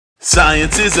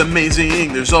Science is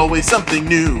amazing, there's always something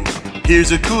new.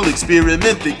 Here's a cool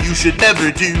experiment that you should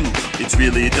never do. It's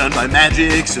really done by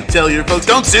magic, so tell your folks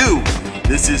don't sue.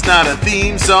 This is not a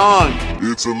theme song.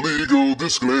 It's a legal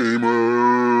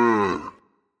disclaimer.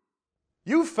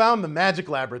 You've found the magic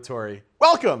laboratory.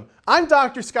 Welcome! I'm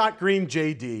Dr. Scott Green,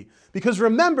 JD. Because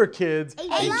remember, kids,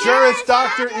 a Juris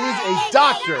Doctor is a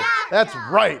doctor. That's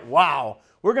right, wow.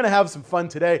 We're gonna have some fun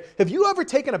today. Have you ever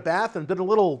taken a bath and been a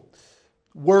little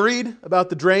worried about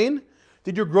the drain?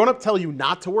 Did your grown-up tell you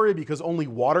not to worry because only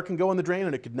water can go in the drain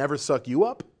and it could never suck you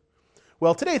up?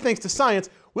 Well, today, thanks to science,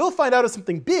 we'll find out if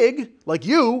something big, like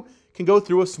you, can go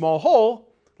through a small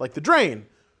hole, like the drain.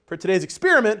 For today's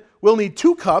experiment, we'll need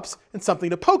 2 cups and something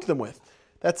to poke them with.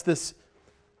 That's this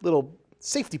little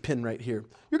safety pin right here.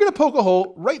 You're going to poke a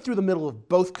hole right through the middle of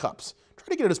both cups. Try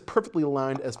to get it as perfectly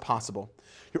aligned as possible.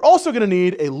 You're also going to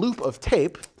need a loop of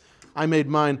tape. I made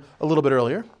mine a little bit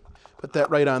earlier. Put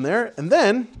that right on there, and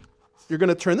then you're going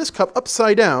to turn this cup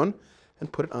upside down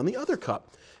and put it on the other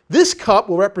cup. This cup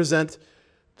will represent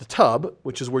the tub,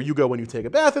 which is where you go when you take a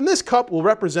bath, and this cup will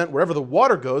represent wherever the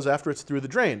water goes after it's through the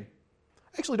drain.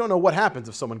 I actually don't know what happens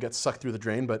if someone gets sucked through the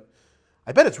drain, but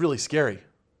I bet it's really scary.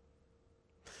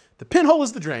 The pinhole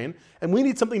is the drain, and we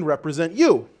need something to represent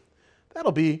you.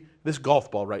 That'll be this golf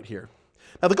ball right here.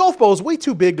 Now, the golf ball is way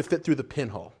too big to fit through the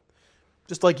pinhole,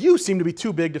 just like you seem to be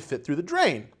too big to fit through the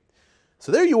drain.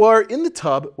 So there you are in the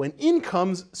tub when in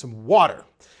comes some water.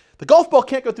 The golf ball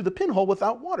can't go through the pinhole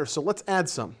without water, so let's add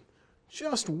some.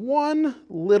 Just one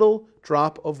little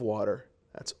drop of water.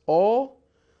 That's all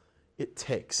it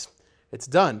takes. It's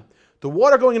done. The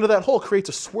water going into that hole creates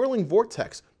a swirling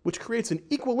vortex, which creates an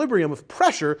equilibrium of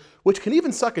pressure, which can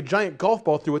even suck a giant golf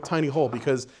ball through a tiny hole,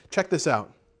 because check this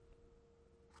out.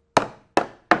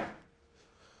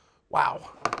 Wow,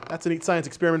 that's a neat science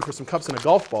experiment for some cups and a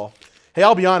golf ball. Hey,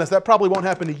 I'll be honest, that probably won't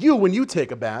happen to you when you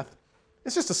take a bath.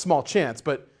 It's just a small chance,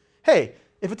 but hey,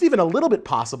 if it's even a little bit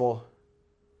possible,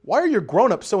 why are your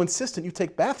grown-ups so insistent you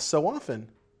take baths so often?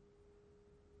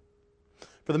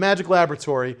 For the Magic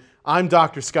Laboratory, I'm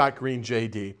Dr. Scott Green,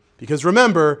 JD. Because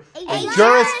remember, a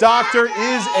Juris Doctor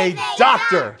is a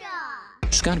doctor.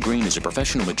 Scott Green is a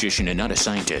professional magician and not a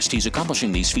scientist. He's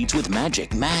accomplishing these feats with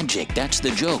magic. Magic, that's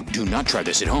the joke. Do not try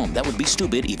this at home. That would be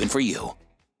stupid even for you.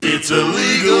 It's a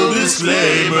legal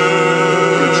disclaimer.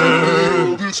 It's a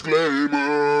legal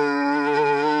disclaimer.